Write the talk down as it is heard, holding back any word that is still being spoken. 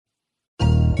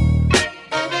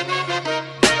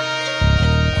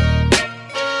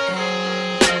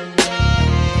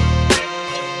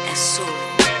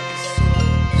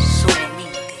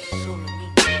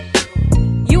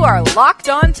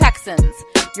Locked On Texans,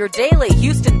 your daily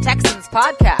Houston Texans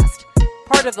podcast.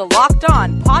 Part of the Locked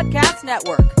On Podcast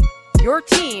Network, your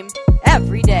team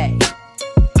every day.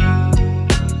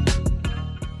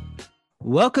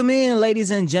 Welcome in,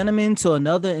 ladies and gentlemen, to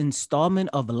another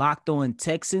installment of Locked On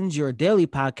Texans, your daily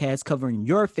podcast covering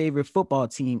your favorite football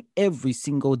team every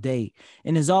single day.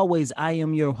 And as always, I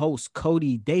am your host,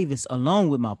 Cody Davis, along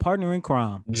with my partner in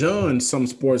crime, John, some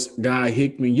sports guy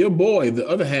Hickman, your boy, the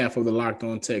other half of the Locked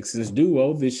On Texans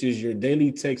duo. This is your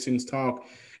daily Texans talk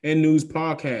and news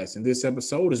podcast. And this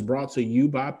episode is brought to you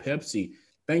by Pepsi.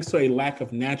 Thanks to a lack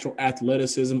of natural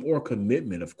athleticism or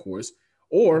commitment, of course,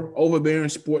 or overbearing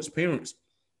sports parents.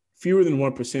 Fewer than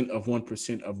 1% of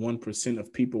 1% of 1%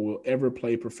 of people will ever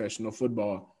play professional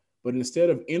football. But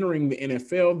instead of entering the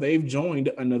NFL, they've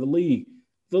joined another league,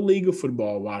 the League of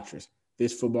Football Watchers.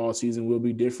 This football season will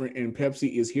be different, and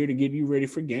Pepsi is here to get you ready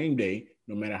for game day,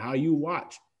 no matter how you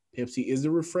watch. Pepsi is the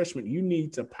refreshment you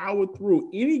need to power through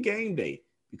any game day,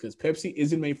 because Pepsi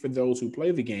isn't made for those who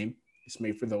play the game. It's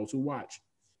made for those who watch.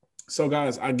 So,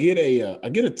 guys, I get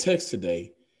a text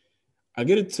today. I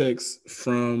get a text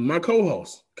from my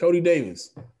co-host, Cody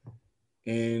Davis,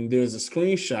 and there's a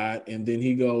screenshot, and then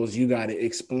he goes, "You got to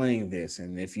explain this."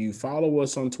 And if you follow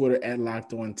us on Twitter at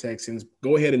Locked On Texans,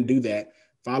 go ahead and do that.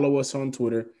 Follow us on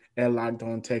Twitter at Locked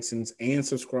On Texans and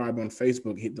subscribe on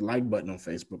Facebook. Hit the like button on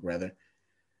Facebook, rather.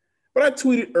 But I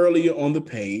tweeted earlier on the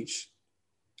page,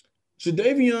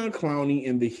 Jadeveon Clowney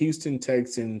and the Houston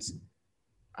Texans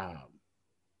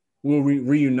will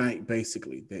reunite,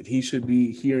 basically, that he should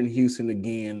be here in Houston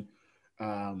again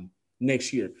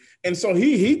next year. And so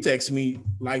he texted me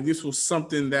like this was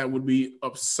something that would be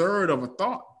absurd of a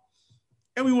thought.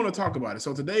 And we want to talk about it.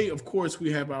 So today, of course,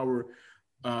 we have our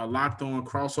Locked On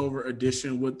crossover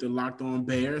edition with the Locked On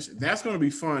Bears. That's going to be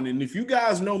fun. And if you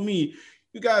guys know me,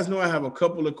 you guys know I have a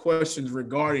couple of questions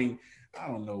regarding, I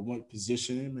don't know what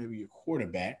position, maybe a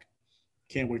quarterback.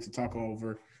 Can't wait to talk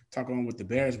on with the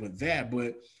Bears with that.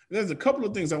 But there's a couple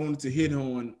of things I wanted to hit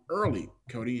on early,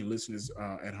 Cody, and listeners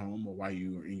at home or while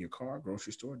you are in your car,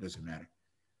 grocery store, doesn't matter.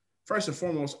 First and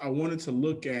foremost, I wanted to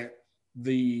look at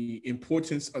the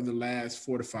importance of the last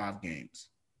 4 to 5 games.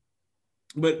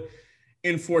 But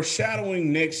in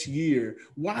foreshadowing next year,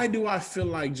 why do I feel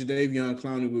like Jadeveon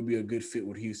Clowney would be a good fit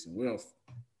with Houston? Well,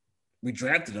 we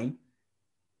drafted him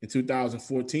in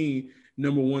 2014,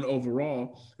 number 1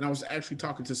 overall. And I was actually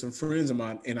talking to some friends of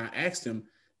mine, and I asked them,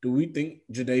 do we think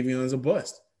Jadeveon is a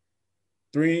bust?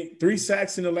 Three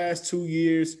sacks in the last 2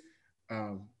 years.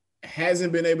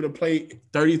 Hasn't been able to play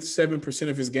 37%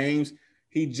 of his games.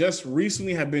 He just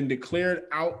recently had been declared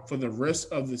out for the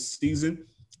rest of the season.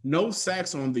 No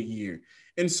sacks on the year.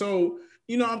 And so,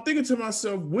 I'm thinking to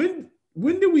myself, when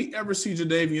did we ever see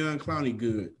Jadeveon Clowney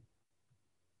good?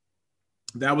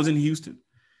 That was in Houston.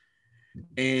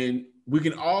 And we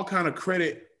can all kind of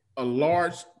credit a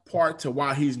large part to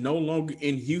why he's no longer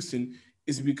in Houston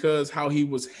is because how he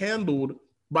was handled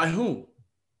by whom?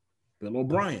 Bill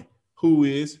O'Brien, who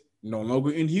is no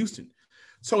longer in Houston.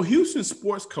 So Houston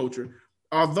sports culture,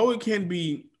 although it can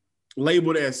be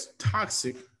labeled as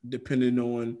toxic, depending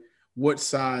on what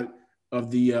side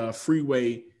of the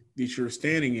freeway that you're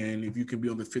standing in, if you can be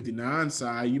on the 59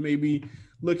 side, you may be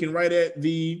looking right at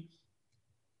the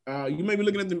you may be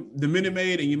looking at the Minute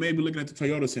Maid, and you may be looking at the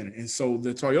Toyota Center. And so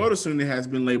the Toyota Center has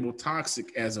been labeled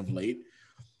toxic as of late,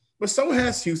 but so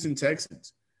has Houston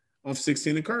Texans on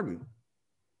 16 and Kirby.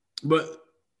 But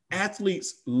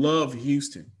athletes love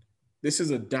Houston. This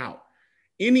is a doubt.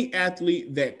 Any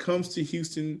athlete that comes to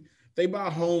Houston, they buy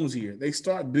homes here. They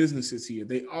start businesses here.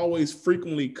 They always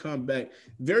frequently come back.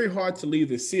 Very hard to leave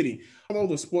the city, although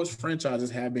the sports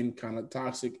franchises have been kind of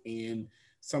toxic and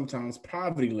sometimes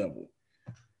poverty level.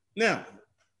 Now,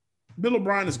 Bill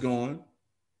O'Brien is gone.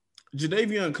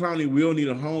 Jadeveon Clowney will need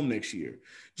a home next year.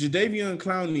 Jadeveon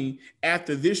Clowney,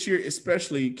 after this year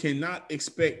especially, cannot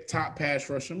expect top pass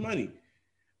rusher money.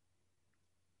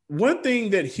 One thing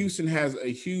that Houston has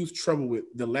a huge trouble with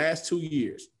the last 2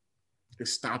 years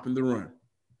is stopping the run.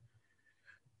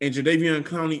 And Jadeveon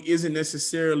Clowney isn't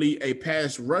necessarily a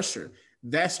pass rusher.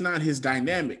 That's not his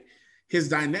dynamic. His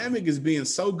dynamic is being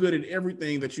so good at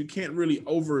everything that you can't really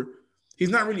he's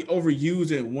not really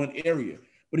overused in one area,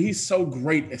 but he's so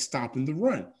great at stopping the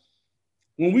run.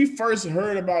 When we first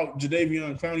heard about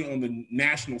Jadeveon Clowney on the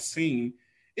national scene,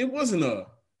 it wasn't a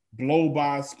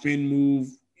blow-by, spin move,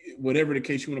 whatever the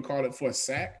case you want to call it, for a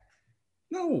sack.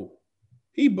 No.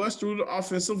 He bust through the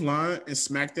offensive line and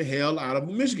smacked the hell out of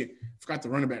Michigan. Forgot the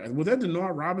running back. Was that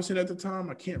Denard Robinson at the time?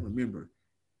 I can't remember.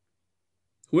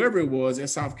 Whoever it was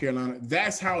at South Carolina,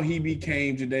 that's how he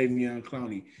became Jadeveon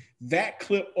Clowney. That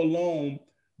clip alone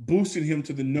boosted him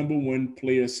to the number one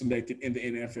player selected in the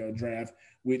NFL draft,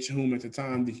 whom at the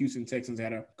time the Houston Texans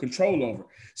had a control over.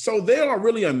 So they are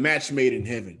really a match made in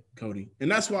heaven, Cody.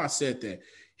 And that's why I said that.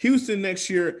 Houston next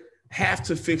year have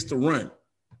to fix the run.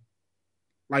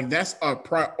 Like, that's a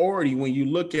priority when you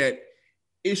look at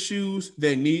issues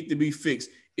that need to be fixed.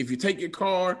 If you take your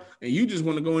car and you just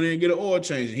want to go in there and get an oil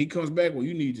change and he comes back, well,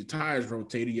 you need your tires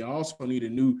rotated. You also need a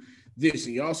new this.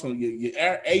 And you also,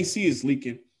 your AC is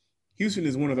leaking. Houston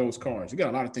is one of those cars. You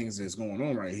got a lot of things that's going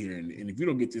on right here. And if you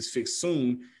don't get this fixed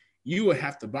soon, you will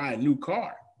have to buy a new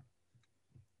car.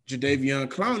 Jadeveon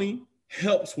Clowney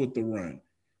helps with the run.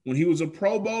 When he was a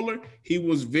Pro Bowler, he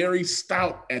was very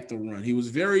stout at the run. He was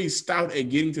very stout at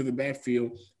getting to the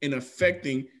backfield and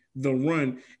affecting the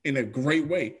run in a great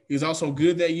way. He was also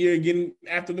good that year getting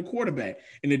after the quarterback.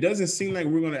 And it doesn't seem like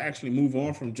we're going to actually move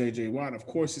on from J.J. Watt. Of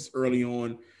course, it's early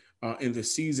on in the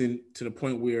season to the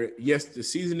point where, yes, the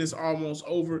season is almost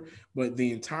over, but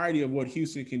the entirety of what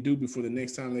Houston can do before the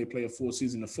next time they play a full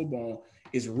season of football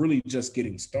is really just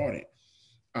getting started.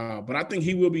 But I think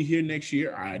he will be here next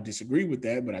year. I disagree with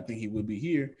that, but I think he will be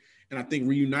here. And I think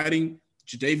reuniting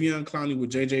Jadeveon Clowney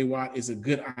with J.J. Watt is a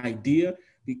good idea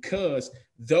because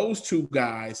those two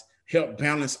guys help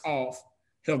balance off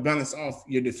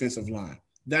your defensive line.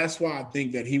 That's why I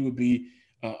think that he would be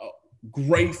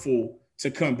grateful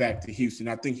to come back to Houston.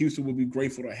 I think Houston will be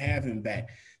grateful to have him back.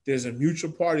 There's a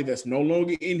mutual party that's no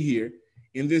longer in here,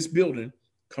 in this building.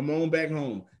 Come on back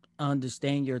home.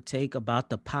 Understand your take about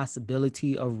the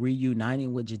possibility of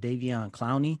reuniting with Jadeveon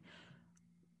Clowney,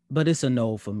 but it's a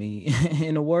no for me.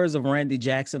 In the words of Randy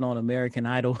Jackson on American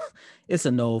Idol, it's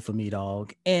a no for me,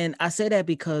 dog. And I say that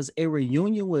because a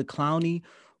reunion with Clowney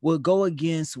would go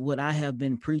against what I have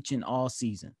been preaching all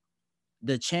season.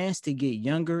 The chance to get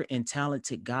younger and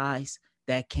talented guys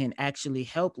that can actually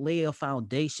help lay a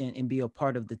foundation and be a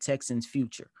part of the Texans'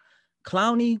 future.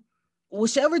 Clowney,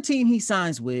 whichever team he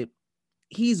signs with,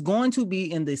 he's going to be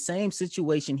in the same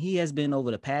situation he has been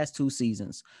over the past 2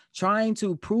 seasons, trying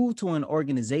to prove to an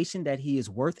organization that he is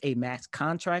worth a max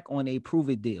contract on a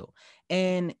prove-it deal.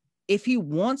 And if he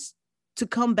wants to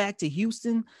come back to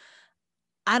Houston,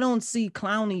 I don't see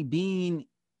Clowney being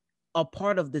a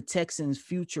part of the Texans'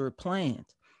 future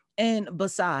plans. And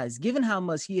besides, given how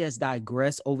much he has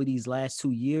digressed over these last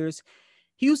 2 years,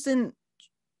 Houston,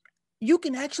 you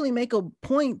can actually make a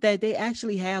point that they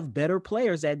actually have better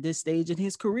players at this stage in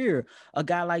his career. A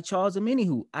guy like Charles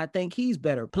Omenihu, I think he's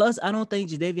better. Plus, I don't think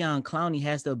Jadeveon Clowney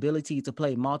has the ability to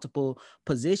play multiple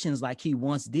positions like he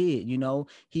once did. You know,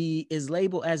 he is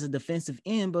labeled as a defensive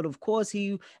end, but of course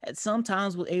he at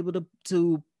sometimes was able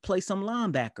to play some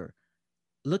linebacker.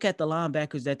 Look at the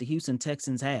linebackers that the Houston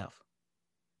Texans have.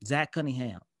 Zach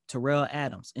Cunningham, Terrell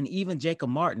Adams, and even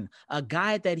Jacob Martin, a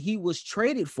guy that he was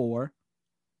traded for.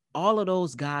 All of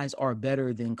those guys are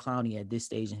better than Clowney at this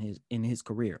stage in his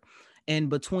career. And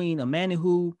between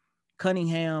Omenihu,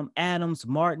 Cunningham, Adams,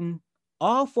 Martin,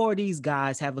 all 4 of these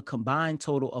guys have a combined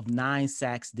total of 9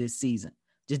 sacks this season.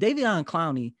 Jadeveon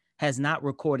Clowney has not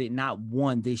recorded not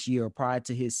one this year prior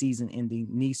to his season-ending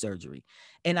knee surgery.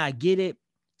 And I get it.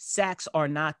 Sacks are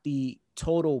not the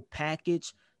total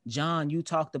package. John, you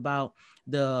talked about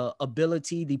the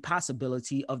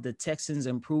possibility of the Texans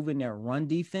improving their run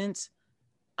defense.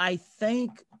 I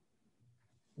think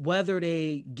whether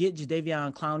they get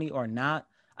Jadeveon Clowney or not,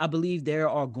 I believe there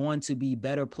are going to be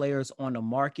better players on the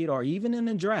market or even in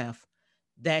the draft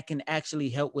that can actually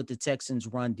help with the Texans'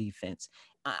 run defense.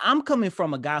 I'm coming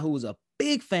from a guy who was a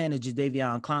big fan of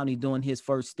Jadeveon Clowney during his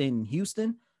first stint in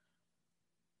Houston.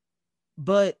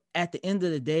 But at the end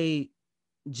of the day,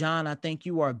 John, I think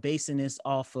you are basing this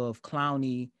off of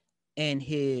Clowney and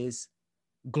his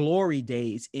glory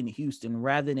days in Houston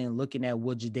rather than looking at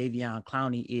what Jadeveon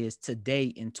Clowney is today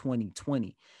in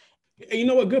 2020. You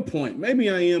know what? Good point. Maybe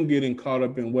I am getting caught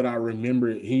up in what I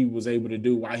remember he was able to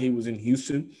do while he was in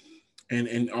Houston,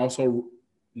 and also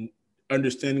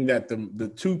understanding that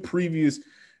the 2 previous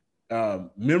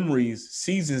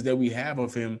seasons that we have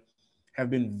of him have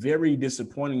been very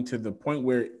disappointing to the point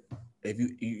where if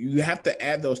you have to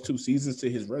add those 2 seasons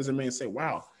to his resume and say,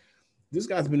 wow, this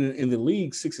guy's been in the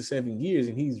league 6 or 7 years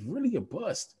and he's really a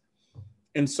bust.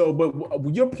 And so,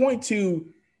 but your point to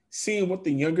seeing what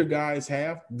the younger guys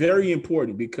have, very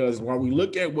important, because while we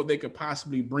look at what they could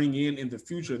possibly bring in the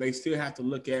future, they still have to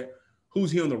look at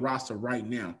who's here on the roster right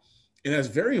now. And that's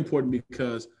very important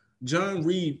because John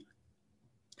Reed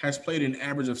has played an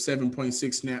average of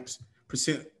 7.6%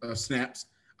 snaps.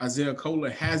 Isaiah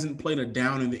Kohler hasn't played a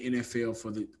down in the NFL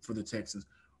for the Texans.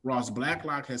 Ross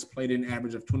Blacklock has played an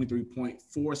average of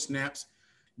 23.4 snaps.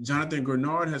 Jonathan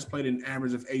Grenard has played an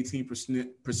average of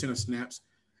 18% of snaps.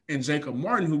 And Jacob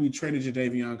Martin, who we traded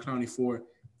Jadeveon Clowney for,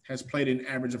 has played an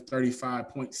average of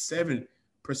 35.7%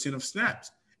 of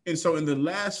snaps. And so in the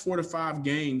last 4 to 5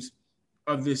 games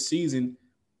of this season,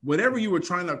 whatever you were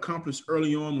trying to accomplish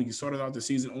early on when you started out the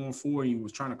season on 4 and you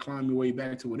was trying to climb your way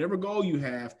back to whatever goal you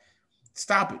have,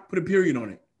 stop it. Put a period on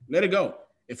it. Let it go.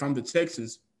 If I'm the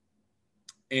Texans,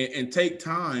 and take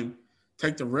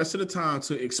the rest of the time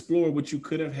to explore what you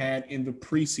could have had in the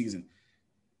preseason.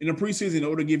 In the preseason, in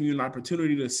order to give you an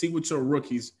opportunity to see what your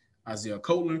rookies, Isaiah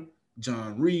Copeland,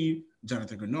 John Reed,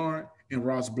 Jonathan Grenard, and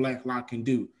Ross Blacklock can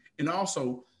do. And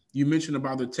also, you mentioned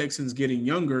about the Texans getting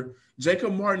younger.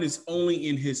 Jacob Martin is only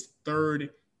in his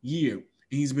 3rd year. And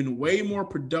he's been way more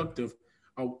productive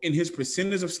in his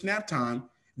percentage of snap time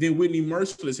than Whitney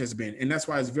Mercilus has been. And that's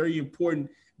why it's very important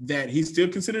that he's still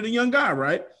considered a young guy,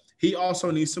 right? He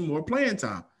also needs some more playing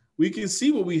time. We can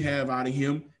see what we have out of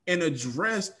him and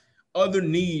address other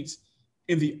needs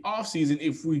in the offseason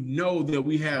if we know that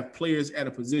we have players at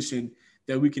a position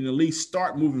that we can at least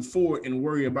start moving forward and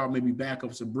worry about maybe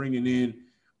backups or bringing in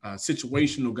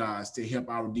situational guys to help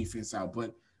our defense out.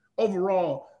 But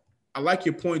overall, I like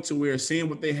your point to where seeing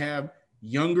what they have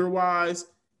younger-wise,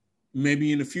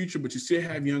 maybe in the future, but you still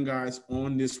have young guys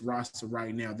on this roster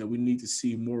right now that we need to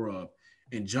see more of.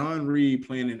 And John Reed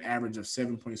playing an average of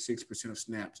 7.6% of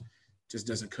snaps just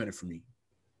doesn't cut it for me.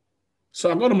 So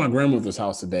I go to my grandmother's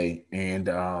house today, and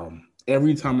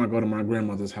every time I go to my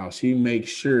grandmother's house, she makes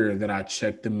sure that I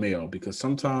check the mail because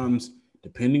sometimes,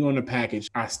 depending on the package,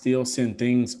 I still send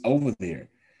things over there.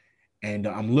 And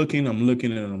I'm looking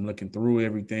through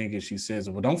everything, and she says,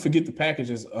 well, don't forget the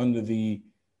packages under the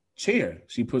chair.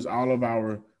 She puts all of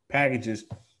our packages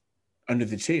under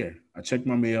the chair. I check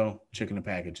my mail, checking the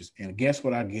packages, and guess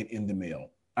what I get in the mail?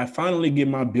 I finally get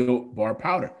my Built Bar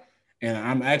powder, and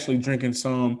I'm actually drinking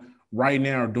some right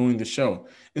now during the show.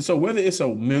 And so whether it's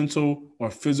a mental or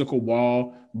physical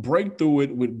wall, break through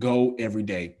it with Go every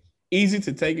day. Easy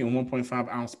to take in 1.5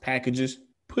 ounce packages.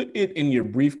 Put it in your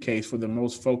briefcase for the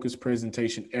most focused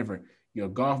presentation ever. Your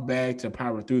golf bag to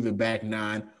power through the back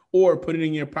 9, or put it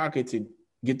in your pocket to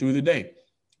get through the day.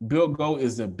 Built Go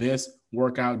is the best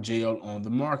workout gel on the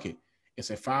market. It's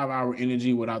a 5-hour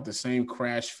energy without the same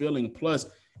crash feeling. Plus,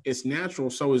 it's natural,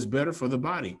 so it's better for the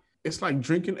body. It's like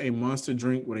drinking a Monster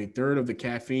drink with a third of the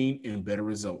caffeine and better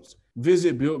results.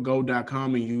 Visit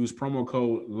BuiltGo.com and use promo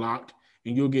code LOCKED,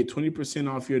 and you'll get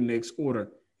 20% off your next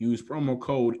order. Use promo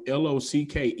code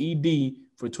LOCKED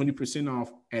for 20%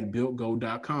 off at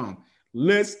BuiltGo.com.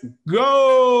 Let's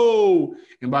go.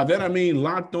 And by that, I mean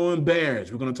Locked On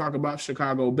Bears. We're going to talk about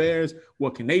Chicago Bears.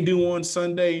 What can they do on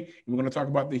Sunday? And we're going to talk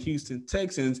about the Houston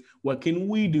Texans. What can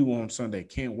we do on Sunday?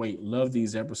 Can't wait. Love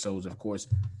these episodes, of course.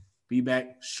 Be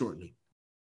back shortly.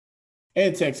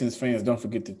 And Texans fans, don't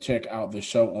forget to check out the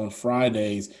show on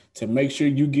Fridays to make sure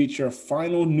you get your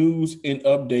final news and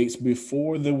updates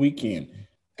before the weekend.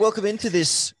 Welcome into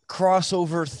this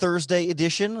crossover Thursday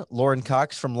edition. Lauren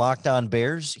Cox from Locked On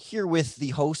Bears here with the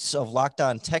hosts of Locked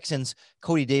On Texans,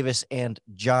 Cody Davis and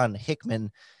John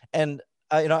Hickman. And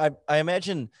I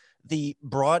imagine the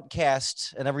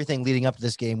broadcast and everything leading up to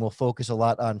this game will focus a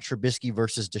lot on Trubisky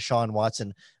versus Deshaun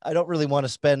Watson. I don't really want to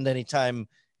spend any time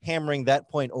hammering that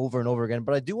point over and over again,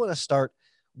 but I do want to start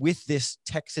with this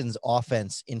Texans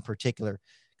offense in particular,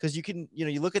 because you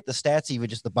look at the stats, even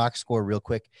just the box score real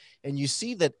quick, and you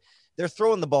see that they're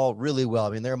throwing the ball really well. I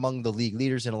mean, they're among the league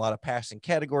leaders in a lot of passing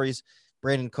categories.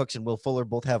 Brandon Cooks and Will Fuller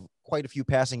both have quite a few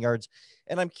passing yards.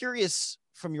 And I'm curious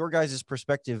from your guys'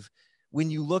 perspective,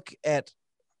 when you look at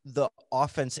the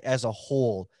offense as a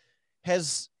whole,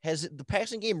 has the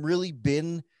passing game really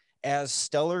been as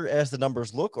stellar as the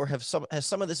numbers look, or has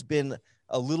some of this been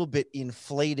a little bit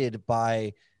inflated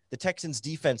by the Texans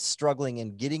defense struggling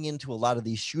and getting into a lot of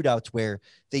these shootouts where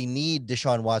they need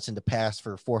Deshaun Watson to pass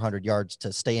for 400 yards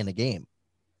to stay in the game?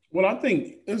 Well, I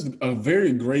think it's a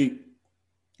very great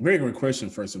question,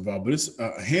 first of all, but it's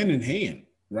hand in hand,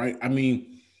 right? I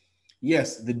mean,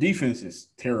 yes, the defense is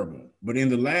terrible, but in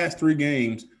the last 3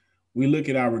 games, we look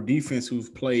at our defense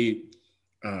who've played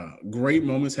great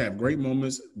moments, have great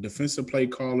moments. Defensive play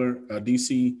caller,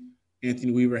 DC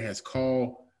Anthony Weaver, has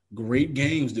called great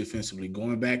games defensively,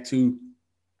 going back to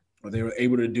what they were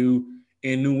able to do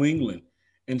in New England.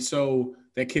 And so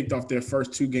that kicked off their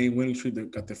first 2-game winning streak. They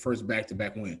got their first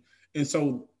back-to-back win. And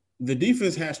so the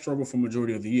defense has struggled for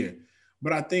majority of the year.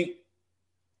 But I think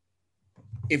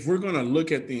if we're going to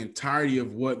look at the entirety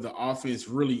of what the offense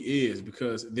really is,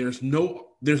 because there's no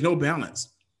balance.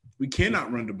 We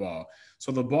cannot run the ball.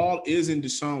 So the ball is in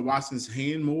Deshaun Watson's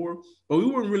hand more, but we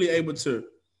weren't really able to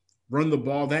run the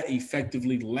ball that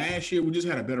effectively. Last year, we just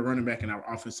had a better running back and our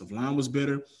offensive line was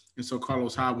better. And so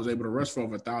Carlos Hyde was able to rush for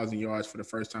over 1,000 yards for the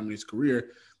first time in his career.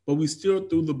 But we still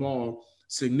threw the ball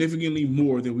significantly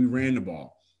more than we ran the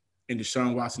ball. And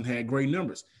Deshaun Watson had great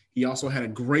numbers. He also had a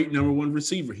great number one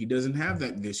receiver. He doesn't have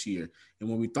that this year. And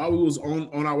when we thought we was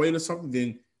on our way to something,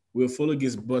 then Will Fuller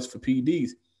gets bust for PDs.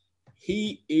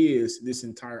 He is this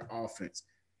entire offense.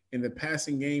 And the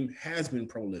passing game has been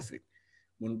prolific.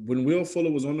 When Will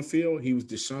Fuller was on the field, he was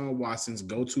Deshaun Watson's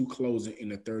go-to closer in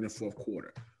the third and fourth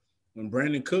quarter. When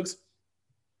Brandon Cooks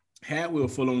had Will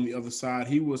Fuller on the other side,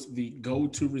 he was the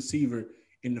go-to receiver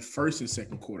in the first and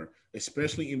second quarter,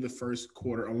 especially in the first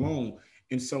quarter alone.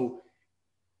 And so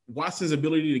Watson's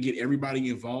ability to get everybody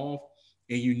involved,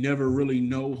 and you never really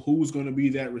know who's going to be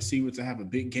that receiver to have a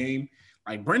big game.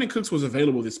 Like Brandon Cooks was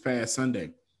available this past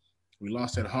Sunday. We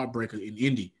lost that heartbreaker in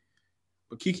Indy.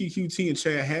 But Kiki QT and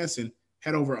Chad Hansen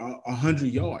had over 100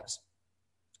 yards.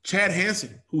 Chad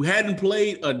Hansen, who hadn't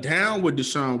played a down with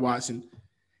Deshaun Watson,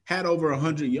 had over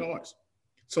 100 yards.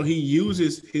 So he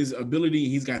uses his ability.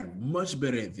 He's gotten much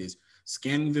better at this,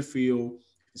 scanning the field.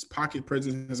 His pocket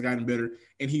presence has gotten better,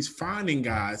 and he's finding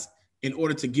guys in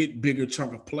order to get bigger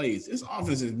chunk of plays. This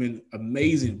offense has been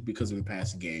amazing because of the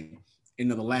passing game and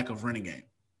the lack of running game.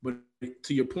 But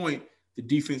to your point, the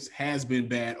defense has been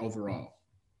bad overall.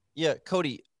 Yeah,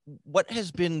 Cody, what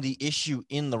has been the issue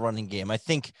in the running game? I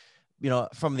think,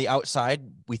 from the outside,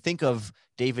 we think of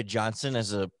David Johnson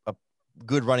as a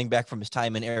good running back from his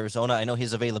time in Arizona. I know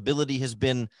his availability has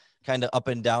been kind of up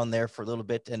and down there for a little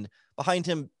bit. And behind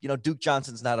him, Duke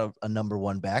Johnson's not a number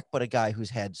one back, but a guy who's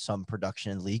had some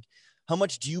production in the league. How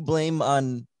much do you blame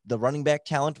on the running back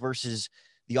talent versus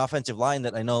the offensive line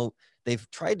that I know they've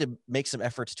tried to make some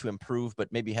efforts to improve,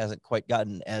 but maybe hasn't quite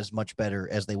gotten as much better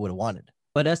as they would have wanted?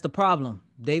 But that's the problem.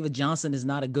 David Johnson is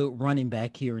not a good running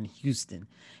back here in Houston.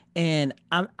 And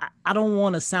I don't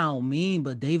want to sound mean,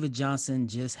 but David Johnson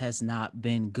just has not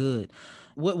been good.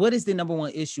 What is the number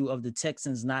one issue of the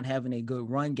Texans not having a good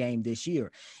run game this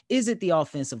year? Is it the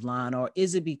offensive line, or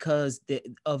is it because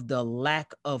of the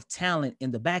lack of talent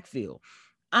in the backfield?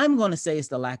 I'm going to say it's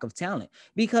the lack of talent,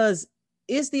 because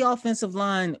is the offensive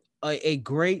line a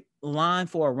great line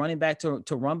for a running back to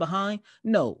run behind?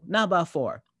 No, not by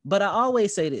far. But I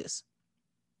always say this.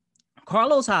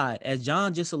 Carlos Hyde, as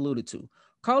John just alluded to,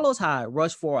 Carlos Hyde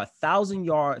rushed for 1,000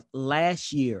 yards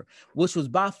last year, which was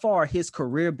by far his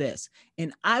career best.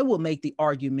 And I will make the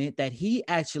argument that he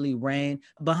actually ran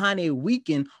behind a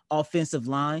weakened offensive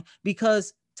line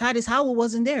because Titus Howard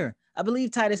wasn't there. I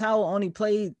believe Titus Howard only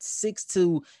played 6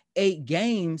 to 8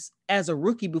 games as a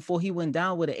rookie before he went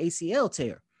down with an ACL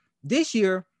tear. This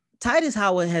year, Titus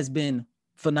Howard has been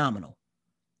phenomenal.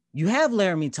 You have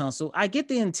Laramie Tunsil. I get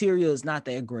the interior is not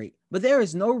that great, but there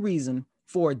is no reason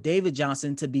for David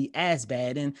Johnson to be as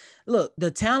bad. And look,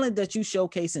 the talent that you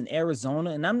showcase in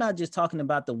Arizona, and I'm not just talking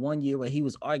about the 1 year where he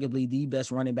was arguably the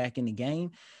best running back in the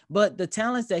game, but the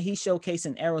talents that he showcased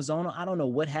in Arizona, I don't know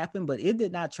what happened, but it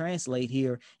did not translate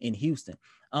here in Houston.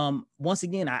 Once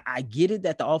again, I get it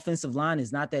that the offensive line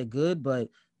is not that good, but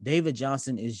David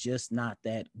Johnson is just not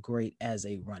that great as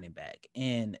a running back.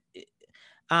 And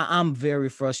I'm very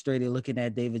frustrated looking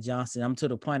at David Johnson. I'm to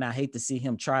the point I hate to see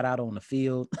him trot out on the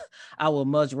field. I would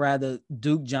much rather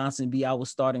Duke Johnson be our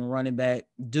starting running back.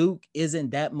 Duke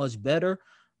isn't that much better,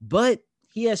 but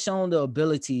he has shown the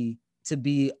ability to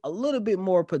be a little bit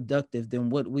more productive than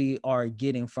what we are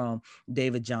getting from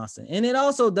David Johnson. And it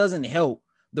also doesn't help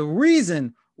the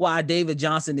reason why David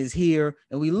Johnson is here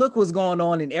and we look what's going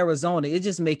on in Arizona. It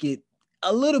just make it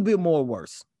a little bit more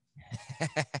worse.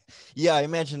 Yeah, I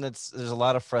imagine there's a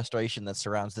lot of frustration that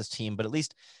surrounds this team, but at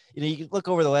least, you look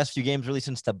over the last few games, really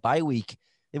since the bye week,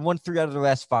 they've won 3 out of their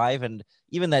last 5. And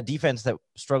even that defense that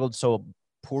struggled so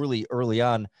poorly early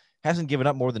on hasn't given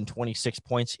up more than 26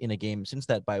 points in a game since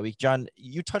that bye week. John,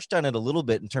 you touched on it a little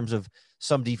bit in terms of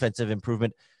some defensive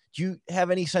improvement. Do you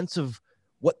have any sense of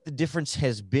what the difference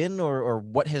has been or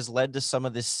what has led to some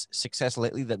of this success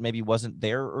lately that maybe wasn't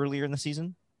there earlier in the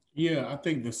season? Yeah, I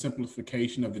think the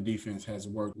simplification of the defense has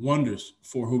worked wonders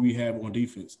for who we have on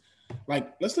defense.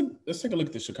 Like, let's take a look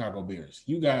at the Chicago Bears.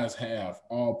 You guys have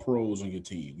all pros on your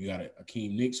team. You got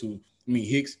Akeem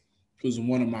Hicks, who's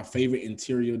one of my favorite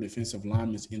interior defensive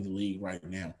linemen in the league right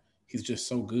now. He's just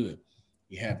so good.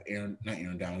 You have you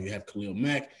have Khalil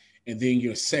Mack, and then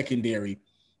your secondary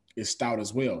is stout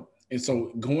as well. And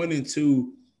so going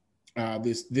into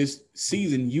this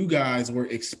season, you guys were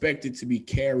expected to be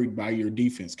carried by your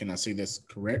defense. Can I say that's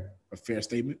correct? A fair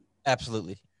statement?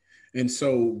 Absolutely. And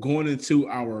so going into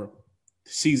our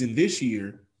season this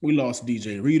year, we lost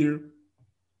DJ Reader.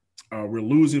 We're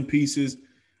losing pieces.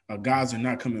 Guys are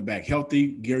not coming back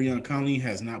healthy. Garyon Conley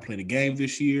has not played a game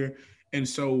this year.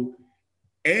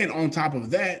 And on top of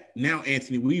that, now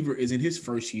Anthony Weaver is in his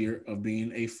first year of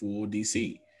being a full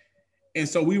DC. And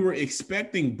so we were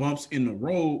expecting bumps in the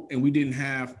road, and we didn't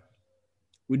have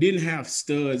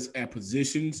studs at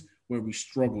positions where we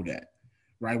struggled at,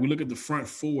 right? We look at the front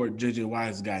four, J.J. Watt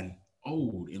has gotten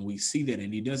old, and we see that,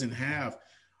 and he doesn't have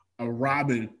a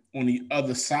Robin on the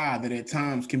other side that at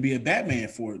times can be a Batman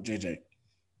for J.J.,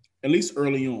 at least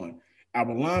early on. Our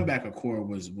linebacker core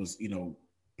was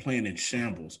playing in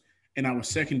shambles, and our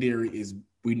secondary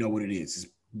we know what it is.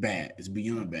 It's bad. It's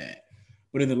beyond bad.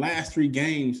 But in the last 3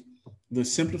 games, the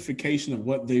simplification of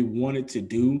what they wanted to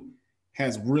do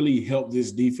has really helped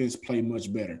this defense play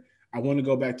much better. I want to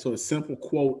go back to a simple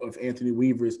quote of Anthony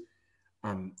Weaver's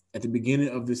at the beginning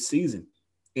of this season,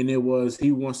 and it was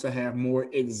he wants to have more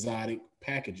exotic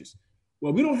packages.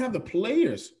 Well, we don't have the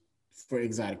players for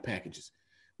exotic packages.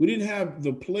 We didn't have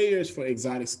the players for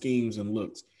exotic schemes and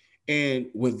looks. And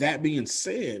with that being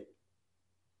said,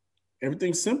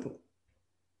 everything's simple.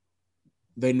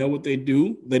 They know what they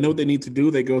do. They know what they need to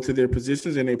do. They go to their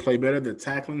positions and they play better. The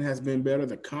tackling has been better.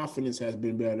 The confidence has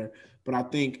been better. But I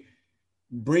think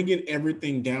bringing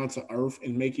everything down to earth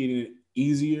and making it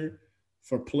easier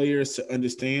for players to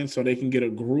understand so they can get a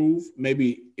groove.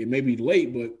 Maybe it may be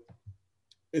late, but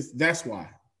that's why.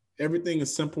 Everything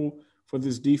is simple for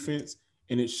this defense,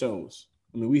 and it shows.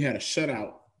 I mean, we had a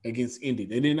shutout against Indy.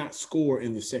 They did not score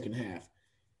in the second half.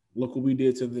 Look what we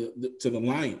did to the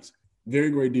Lions.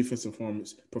 Very great defensive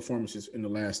performances in the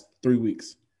last 3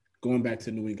 weeks, going back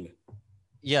to New England.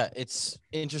 Yeah, it's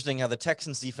interesting how the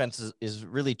Texans defense is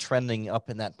really trending up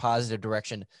in that positive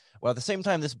direction. While at the same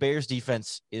time, this Bears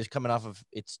defense is coming off of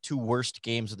its 2 worst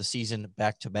games of the season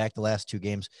back-to-back, the last 2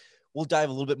 games. We'll dive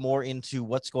a little bit more into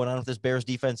what's going on with this Bears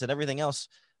defense and everything else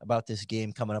about this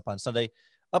game coming up on Sunday.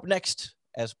 Up next,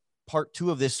 as part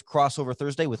 2 of this crossover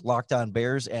Thursday with Locked On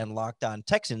Bears and Locked On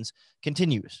Texans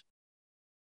continues.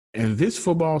 And this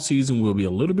football season will be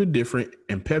a little bit different,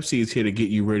 and Pepsi is here to get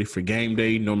you ready for game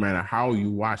day no matter how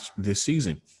you watch this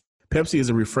season. Pepsi is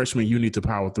a refreshment you need to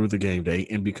power through the game day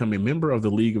and become a member of the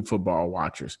League of Football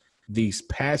Watchers. These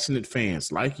passionate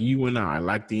fans like you and I,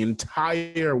 like the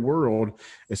entire world,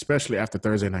 especially after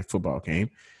Thursday night football game,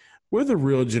 we're the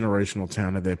real generational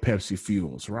talent that Pepsi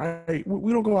fuels, right?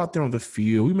 We don't go out there on the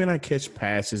field. We may not catch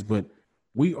passes, but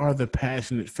we are the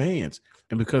passionate fans.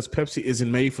 And because Pepsi isn't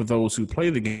made for those who play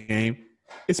the game,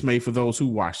 it's made for those who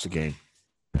watch the game.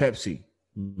 Pepsi,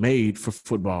 made for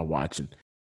football watching.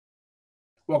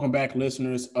 Welcome back,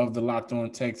 listeners of the Locked On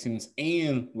Texans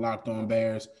and Locked On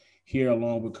Bears, here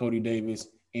along with Cody Davis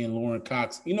and Lauren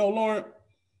Cox. You know, Lauren,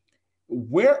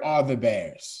 where are the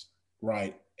Bears,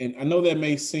 right? And I know that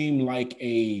may seem like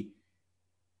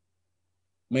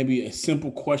maybe a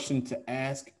simple question to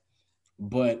ask,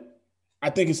 but I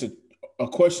think it's a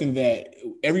question that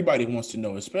everybody wants to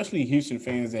know, especially Houston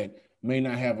fans that may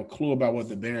not have a clue about what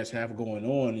the Bears have going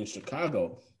on in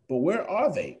Chicago. But where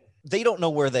are they? They don't know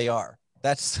where they are.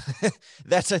 That's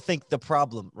I think the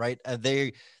problem, right?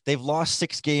 They've lost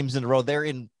 6 games in a row. They're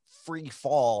in free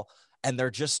fall, and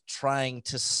they're just trying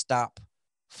to stop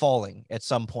falling at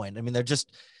some point. I mean, they're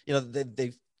just,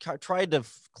 they've tried to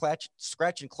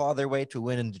scratch and claw their way to a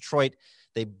win in Detroit.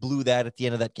 They blew that at the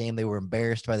end of that game. They were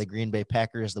embarrassed by the Green Bay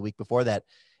Packers the week before that.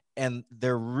 And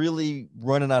they're really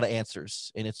running out of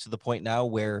answers. And it's to the point now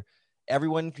where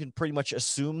everyone can pretty much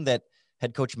assume that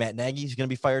head coach Matt Nagy is going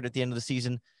to be fired at the end of the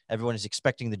season. Everyone is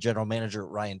expecting the general manager,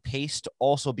 Ryan Pace, to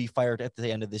also be fired at the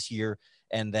end of this year,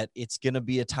 and that it's going to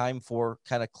be a time for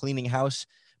kind of cleaning house,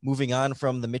 moving on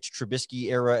from the Mitch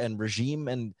Trubisky era and regime,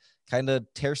 and kind of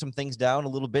tear some things down a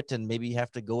little bit and maybe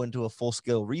have to go into a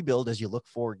full-scale rebuild as you look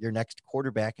for your next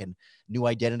quarterback and new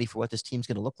identity for what this team's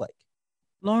going to look like.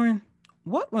 Lauren,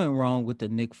 what went wrong with the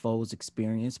Nick Foles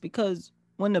experience? Because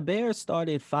when the Bears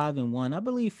started 5-1, I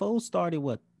believe Foles started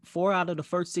 4 out of the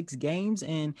first 6 games,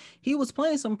 and he was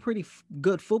playing some pretty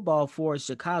good football for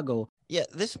Chicago. Yeah,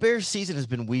 this Bears season has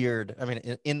been weird. I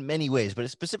mean, in many ways, but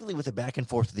specifically with the back and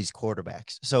forth of these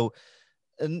quarterbacks. So,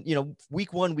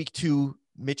 week 1, week 2,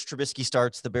 Mitch Trubisky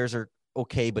starts. The Bears are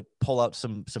okay, but pull out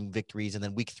some victories. And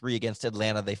then week 3 against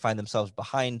Atlanta, they find themselves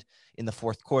behind in the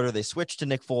fourth quarter. They switch to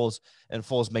Nick Foles, and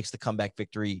Foles makes the comeback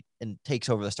victory and takes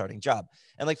over the starting job.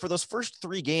 And for those first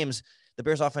 3 games, the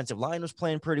Bears offensive line was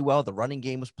playing pretty well. The running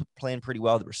game was playing pretty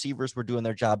well. The receivers were doing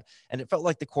their job. And it felt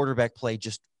like the quarterback play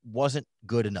just wasn't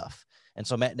good enough. And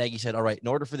so Matt Nagy said, all right, in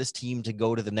order for this team to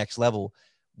go to the next level,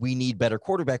 we need better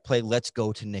quarterback play. Let's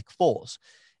go to Nick Foles.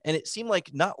 And it seemed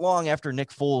like not long after Nick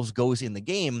Foles goes in the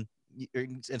game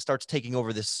and starts taking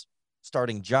over this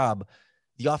starting job,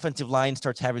 the offensive line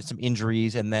starts having some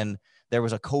injuries, and then there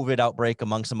was a COVID outbreak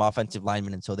among some offensive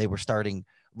linemen, and so they were starting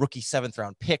rookie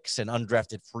 7th-round picks and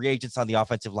undrafted free agents on the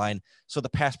offensive line, so the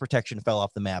pass protection fell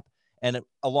off the map. And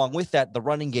along with that, the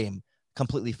running game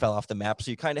completely fell off the map.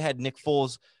 So you kind of had Nick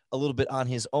Foles a little bit on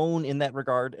his own in that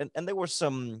regard, and there was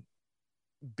some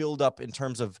build up in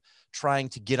terms of trying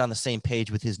to get on the same page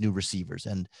with his new receivers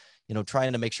and,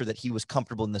 trying to make sure that he was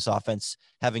comfortable in this offense,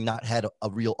 having not had a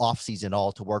real offseason at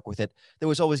all to work with it. There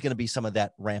was always going to be some of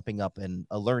that ramping up and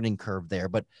a learning curve there,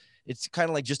 but it's kind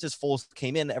of like just as Foles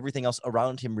came in, everything else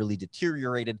around him really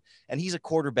deteriorated. And he's a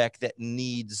quarterback that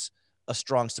needs a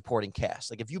strong supporting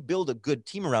cast. Like if you build a good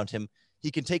team around him,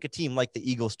 he can take a team like the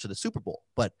Eagles to the Super Bowl.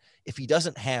 But if he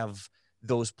doesn't have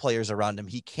those players around him,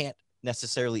 he can't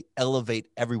necessarily elevate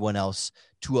everyone else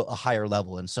to a higher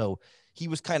level. And so he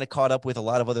was kind of caught up with a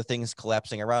lot of other things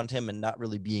collapsing around him and not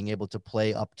really being able to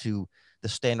play up to the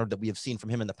standard that we have seen from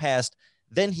him in the past.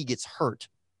 Then he gets hurt.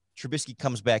 Trubisky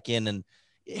comes back in and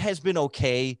it has been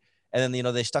okay. And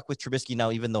then, they stuck with Trubisky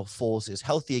now, even though Foles is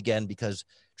healthy again, because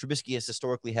Trubisky has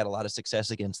historically had a lot of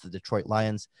success against the Detroit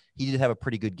Lions. He did have a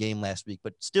pretty good game last week,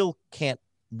 but still can't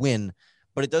win.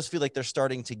 But it does feel like they're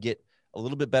starting to get a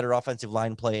little bit better offensive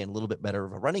line play and a little bit better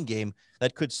of a running game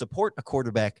that could support a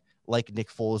quarterback like Nick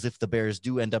Foles if the Bears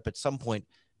do end up at some point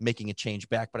making a change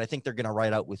back. But I think they're going to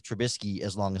ride out with Trubisky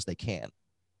as long as they can.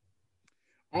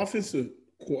 Offensive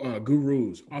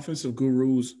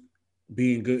gurus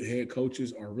being good head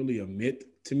coaches are really a myth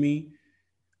to me.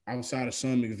 Outside of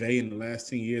Sean McVay in the last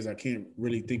 10 years, I can't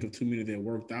really think of too many that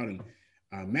worked out. And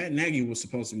Matt Nagy was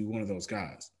supposed to be one of those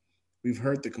guys. We've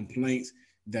heard the complaints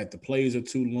that the plays are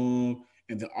too long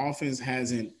and the offense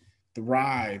hasn't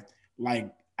thrived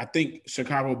like I think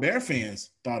Chicago Bear fans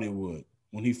thought it would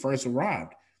when he first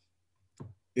arrived.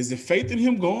 Is the faith in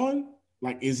him gone?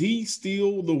 Like, is he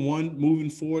still the one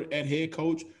moving forward at head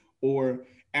coach? Or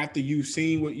after you've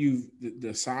seen what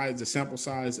the sample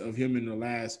size of him in the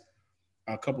last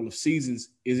couple of seasons,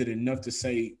 is it enough to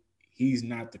say he's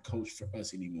not the coach for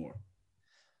us anymore?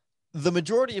 The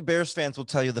majority of Bears fans will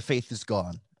tell you the faith is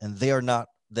gone, and they are not.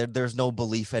 There's no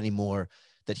belief anymore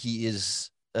that he is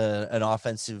an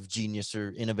offensive genius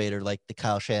or innovator like the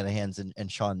Kyle Shanahans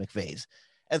and Sean McVays.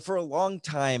 And for a long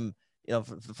time,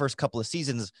 for the first couple of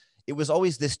seasons, it was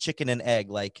always this chicken and egg.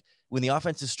 Like when the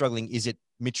offense is struggling, is it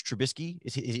Mitch Trubisky?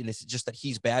 Is it just that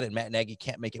he's bad and Matt Nagy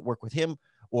can't make it work with him?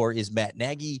 Or is Matt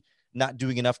Nagy not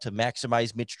doing enough to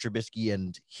maximize Mitch Trubisky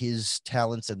and his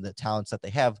talents and the talents that they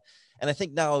have? And I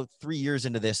think now 3 years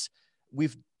into this,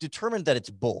 we've determined that it's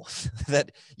both.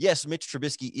 That yes, Mitch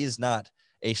Trubisky is not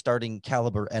a starting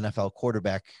caliber NFL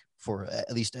quarterback for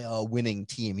at least a winning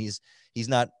team. He's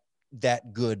not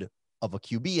that good of a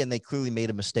QB, and they clearly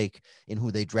made a mistake in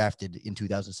who they drafted in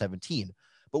 2017.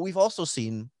 But we've also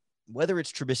seen, whether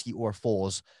it's Trubisky or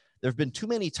Foles, there have been too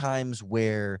many times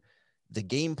where the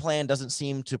game plan doesn't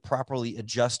seem to properly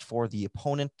adjust for the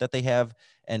opponent that they have.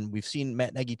 And we've seen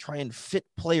Matt Nagy try and fit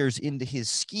players into his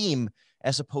scheme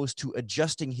as opposed to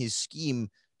adjusting his scheme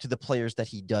to the players that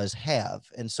he does have.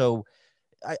 And so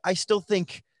I still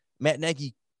think Matt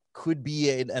Nagy could be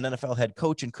an NFL head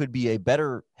coach and could be a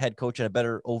better head coach and a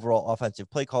better overall offensive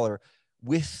play caller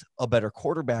with a better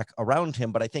quarterback around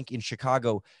him. But I think in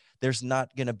Chicago, there's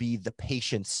not going to be the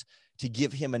patience to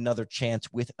give him another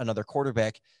chance with another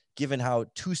quarterback, given how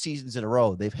 2 seasons in a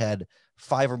row they've had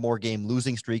 5 or more game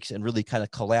losing streaks and really kind of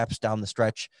collapsed down the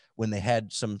stretch when they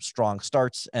had some strong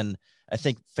starts. And I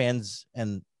think fans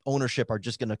and ownership are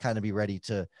just going to kind of be ready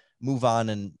to move on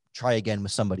and try again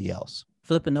with somebody else.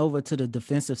 Flipping over to the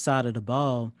defensive side of the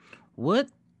ball, what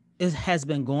has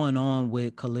been going on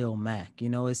with Khalil Mack?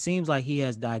 It seems like he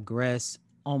has digressed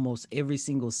almost every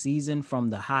single season from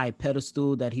the high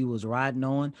pedestal that he was riding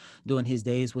on during his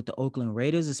days with the Oakland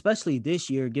Raiders, especially this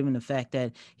year, given the fact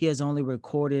that he has only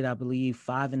recorded, I believe,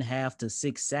 5.5 to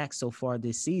 6 sacks so far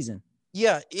this season.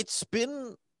 Yeah, it's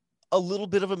been a little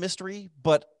bit of a mystery,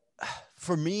 but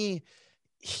for me,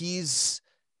 he's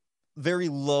very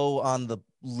low on the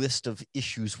list of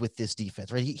issues with this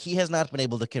defense, right? He has not been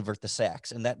able to convert the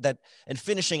sacks, and and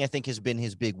finishing, I think, has been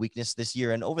his big weakness this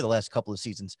year. And over the last couple of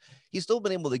seasons, he's still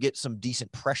been able to get some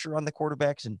decent pressure on the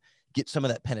quarterbacks and get some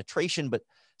of that penetration, but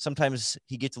sometimes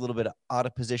he gets a little bit out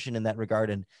of position in that regard.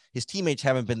 And his teammates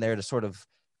haven't been there to sort of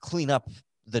clean up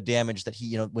the damage that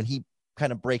he, when he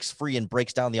kind of breaks free and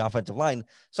breaks down the offensive line,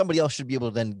 somebody else should be able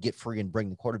to then get free and bring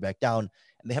the quarterback down.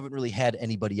 And they haven't really had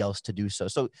anybody else to do so.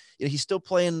 So he's still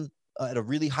playing at a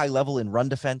really high level in run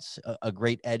defense, a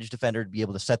great edge defender to be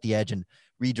able to set the edge and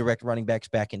redirect running backs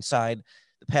back inside.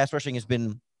 The pass rushing has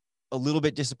been a little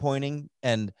bit disappointing.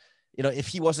 And, if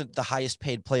he wasn't the highest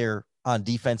paid player on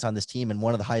defense on this team and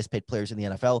one of the highest paid players in the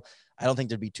NFL. I don't think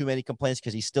there'd be too many complaints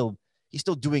because he's still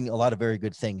doing a lot of very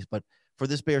good things. But for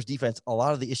this Bears defense, a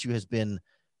lot of the issue has been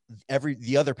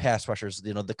the other pass rushers,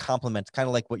 the complement, kind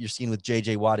of like what you're seeing with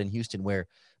JJ Watt in Houston, where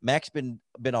Mac's been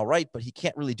all right, but he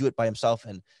can't really do it by himself.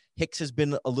 And Hicks has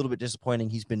been a little bit disappointing.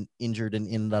 He's been injured and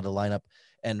in and out of the lineup.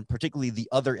 And particularly the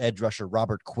other edge rusher,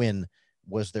 Robert Quinn,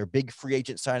 was their big free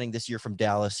agent signing this year from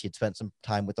Dallas. He had spent some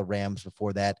time with the Rams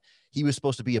before that. He was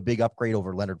supposed to be a big upgrade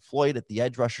over Leonard Floyd at the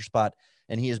edge rusher spot,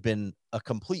 and he has been a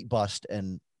complete bust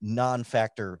and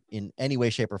non-factor in any way,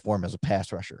 shape, or form as a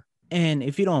pass rusher. And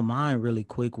if you don't mind, really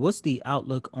quick, what's the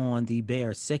outlook on the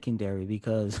Bears secondary?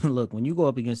 Because look, when you go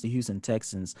up against the Houston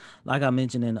Texans, like I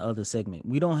mentioned in the other segment,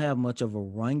 we don't have much of a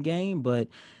run game, but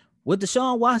with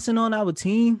Deshaun Watson on our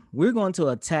team, we're going to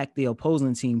attack the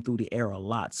opposing team through the air a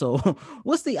lot. So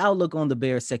what's the outlook on the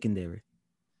Bears secondary?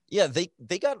 Yeah,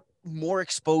 they got more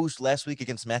exposed last week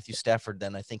against Matthew Stafford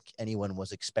than I think anyone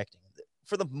was expecting.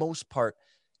 For the most part,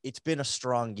 it's been a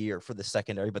strong year for the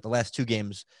secondary, but the last two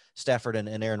games, Stafford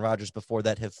and Aaron Rodgers before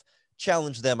that have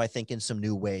challenged them, I think, in some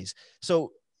new ways.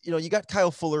 So, you got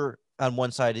Kyle Fuller on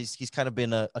one side. He's kind of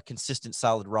been a consistent,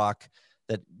 solid rock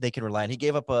that they can rely on. He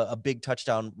gave up a big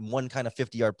touchdown, one kind of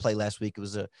 50-yard play last week. It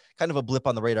was a kind of a blip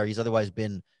on the radar. He's otherwise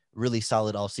been really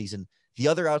solid all season. The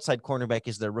other outside cornerback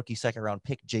is their rookie second-round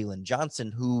pick, Jalen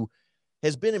Johnson, who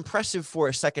has been impressive for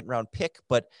a second-round pick,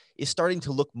 but is starting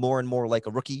to look more and more like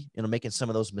a rookie, making some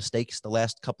of those mistakes the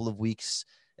last couple of weeks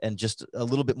and just a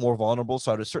little bit more vulnerable.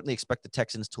 So I would certainly expect the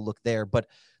Texans to look there. But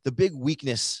the big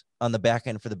weakness on the back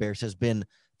end for the Bears has been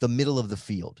the middle of the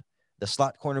field. The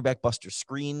slot cornerback, Buster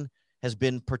Screen, has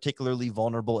been particularly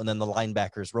vulnerable. And then the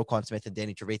linebackers, Roquan Smith and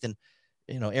Danny Trevathan,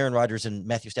 Aaron Rodgers and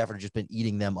Matthew Stafford have just been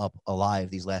eating them up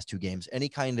alive these last two games. Any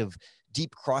kind of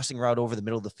deep crossing route over the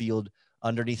middle of the field,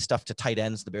 underneath stuff to tight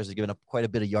ends. The Bears have given up quite a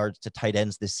bit of yards to tight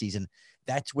ends this season.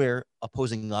 That's where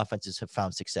opposing offenses have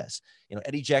found success.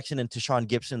 Eddie Jackson and Tashawn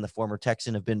Gibson, the former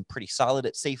Texan, have been pretty solid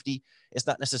at safety. It's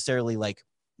not necessarily like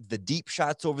the deep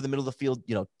shots over the middle of the field,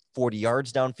 40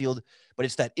 yards downfield, but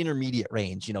it's that intermediate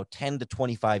range, 10 to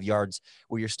 25 yards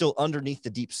where you're still underneath the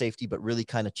deep safety, but really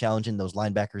kind of challenging those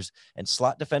linebackers and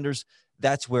slot defenders.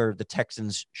 That's where the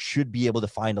Texans should be able to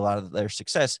find a lot of their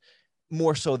success,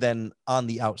 more so than on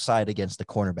the outside against the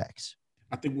cornerbacks.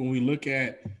 I think when we look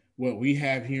at what we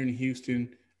have here in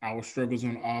Houston, our struggles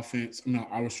on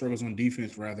our struggles on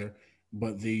defense rather,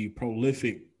 but the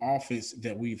prolific offense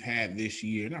that we've had this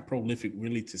year, not prolific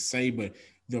really to say, but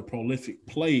the prolific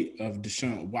play of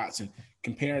Deshaun Watson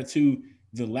compared to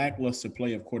the lackluster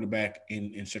play of quarterback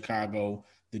in Chicago,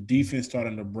 the defense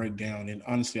starting to break down. And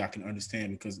honestly, I can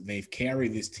understand because they've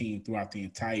carried this team throughout the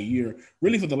entire year,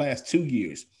 really for the last 2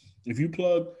 years. If you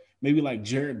plug maybe like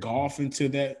Jared Goff into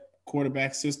that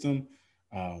quarterback system,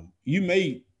 you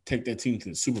may take that team to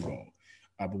the Super Bowl.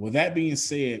 But with that being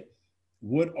said,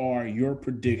 what are your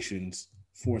predictions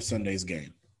for Sunday's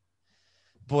game?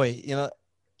 Boy,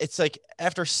 it's like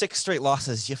after 6 straight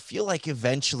losses, you feel like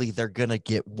eventually they're going to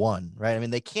get one, right? I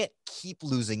mean, they can't keep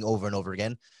losing over and over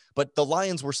again. But the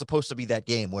Lions were supposed to be that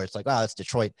game where it's like, wow, it's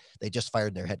Detroit. They just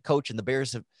fired their head coach, and the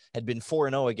Bears had been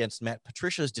 4-0 against Matt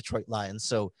Patricia's Detroit Lions.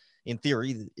 So in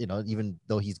theory, even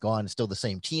though he's gone, it's still the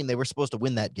same team. They were supposed to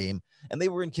win that game, and they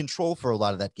were in control for a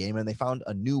lot of that game, and they found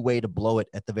a new way to blow it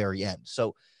at the very end.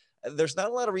 So there's not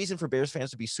a lot of reason for Bears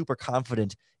fans to be super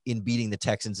confident in beating the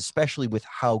Texans, especially with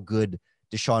how good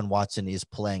Deshaun Watson is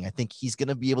playing. I think he's going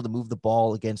to be able to move the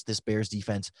ball against this Bears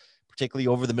defense, particularly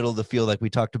over the middle of the field, like we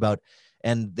talked about,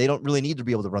 and they don't really need to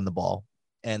be able to run the ball.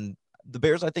 And the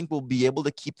Bears, I think, will be able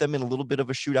to keep them in a little bit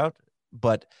of a shootout,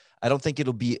 but I don't think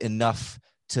it'll be enough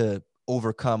to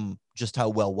overcome just how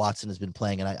well Watson has been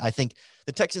playing. And I think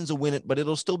the Texans will win it, but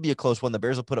it'll still be a close one. The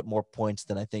Bears will put up more points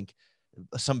than I think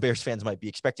some Bears fans might be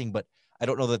expecting, but I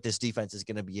don't know that this defense is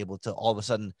going to be able to all of a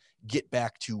sudden get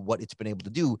back to what it's been able to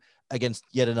do against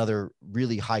yet another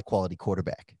really high quality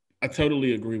quarterback. I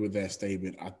totally agree with that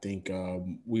statement. I think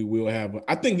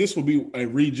I think this will be a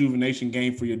rejuvenation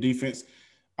game for your defense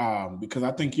because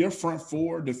I think your front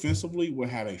four defensively will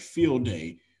have a field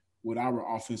day with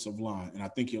our offensive line. And I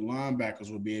think your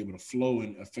linebackers will be able to flow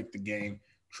and affect the game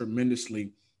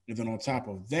tremendously. And then on top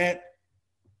of that,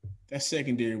 that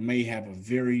secondary may have a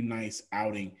very nice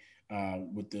outing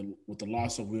with the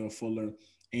loss of Will Fuller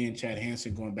and Chad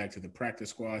Hansen going back to the practice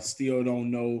squad. Still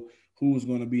don't know who's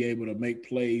going to be able to make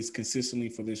plays consistently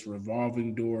for this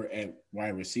revolving door at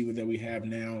wide receiver that we have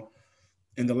now,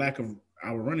 and the lack of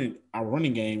our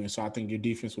running game. And so I think your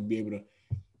defense will be able to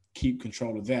keep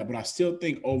control of that. But I still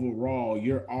think overall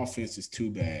your offense is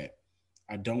too bad.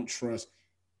 I don't trust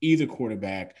either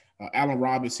quarterback. Allen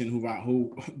Robinson,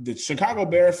 who the Chicago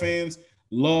Bears fans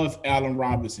love Allen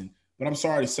Robinson, but I'm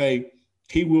sorry to say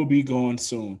he will be gone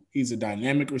soon. He's a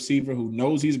dynamic receiver who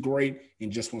knows he's great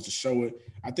and just wants to show it.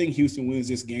 I think Houston wins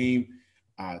this game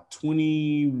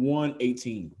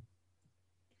 21-18.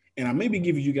 And I may be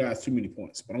giving you guys too many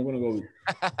points, but I'm going to go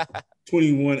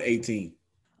 21-18.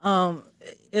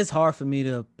 It's hard for me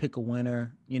to pick a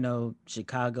winner.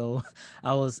 Chicago.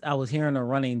 I was hearing a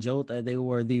running joke that they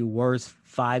were the worst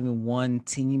 5-1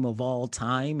 team of all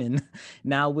time, and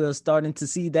now we're starting to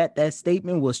see that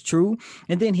statement was true.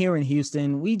 And then here in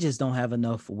Houston, we just don't have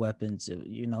enough weapons.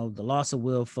 The loss of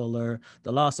Will Fuller,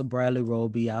 the loss of Bradley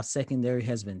Roby, our secondary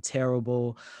has been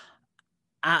terrible.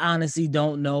 I honestly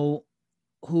don't know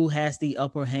who has the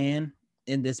upper hand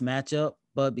in this matchup.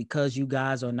 But because you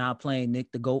guys are not playing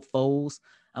Nick the Goat Foles,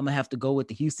 I'm going to have to go with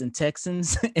the Houston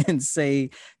Texans and say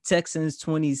Texans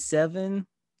 27,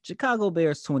 Chicago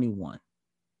Bears 21.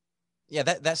 Yeah,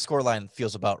 that scoreline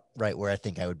feels about right where I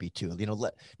think I would be too. Not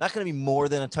going to be more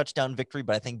than a touchdown victory,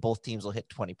 but I think both teams will hit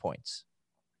 20 points.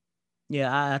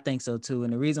 Yeah, I think so too.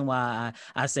 And the reason why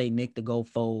I say Nick the Goat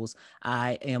Foles,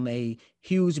 I am a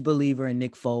huge believer in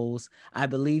Nick Foles. I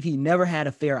believe he never had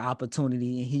a fair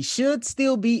opportunity, and he should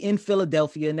still be in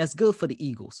Philadelphia, and that's good for the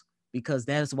Eagles because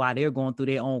that's why they're going through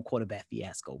their own quarterback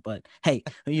fiasco. But hey,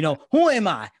 who am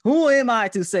I? Who am I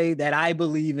to say that I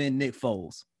believe in Nick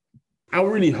Foles? I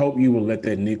really hope you will let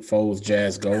that Nick Foles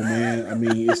jazz go, man. I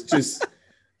mean, it's just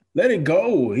let it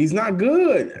go. He's not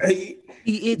good.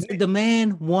 The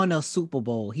man won a Super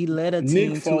Bowl. He led a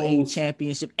team to a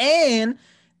championship. And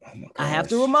I have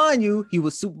to remind you, he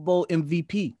was Super Bowl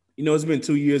MVP. It's been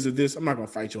 2 years of this. I'm not going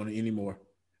to fight you on it anymore.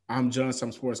 I'm John,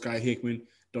 some sports guy Hickman.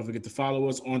 Don't forget to follow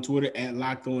us on Twitter at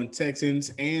Locked On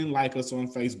Texans and like us on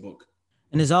Facebook.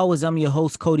 And as always, I'm your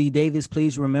host, Cody Davis.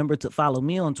 Please remember to follow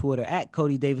me on Twitter at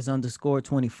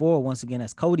CodyDavis_24. Once again,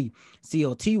 that's Cody,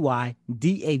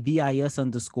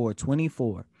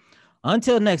 COTYDAVIS_24.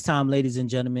 Until next time, ladies and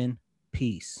gentlemen,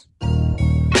 peace.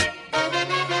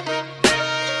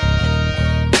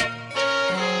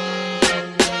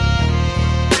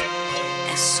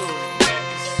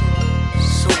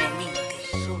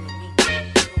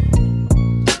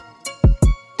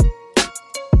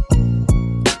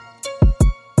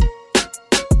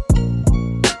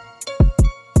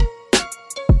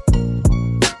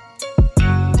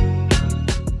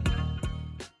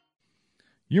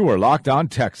 You are Locked On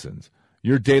Texans,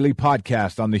 your daily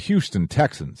podcast on the Houston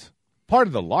Texans, part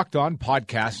of the Locked On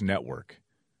Podcast Network,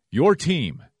 your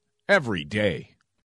team every day.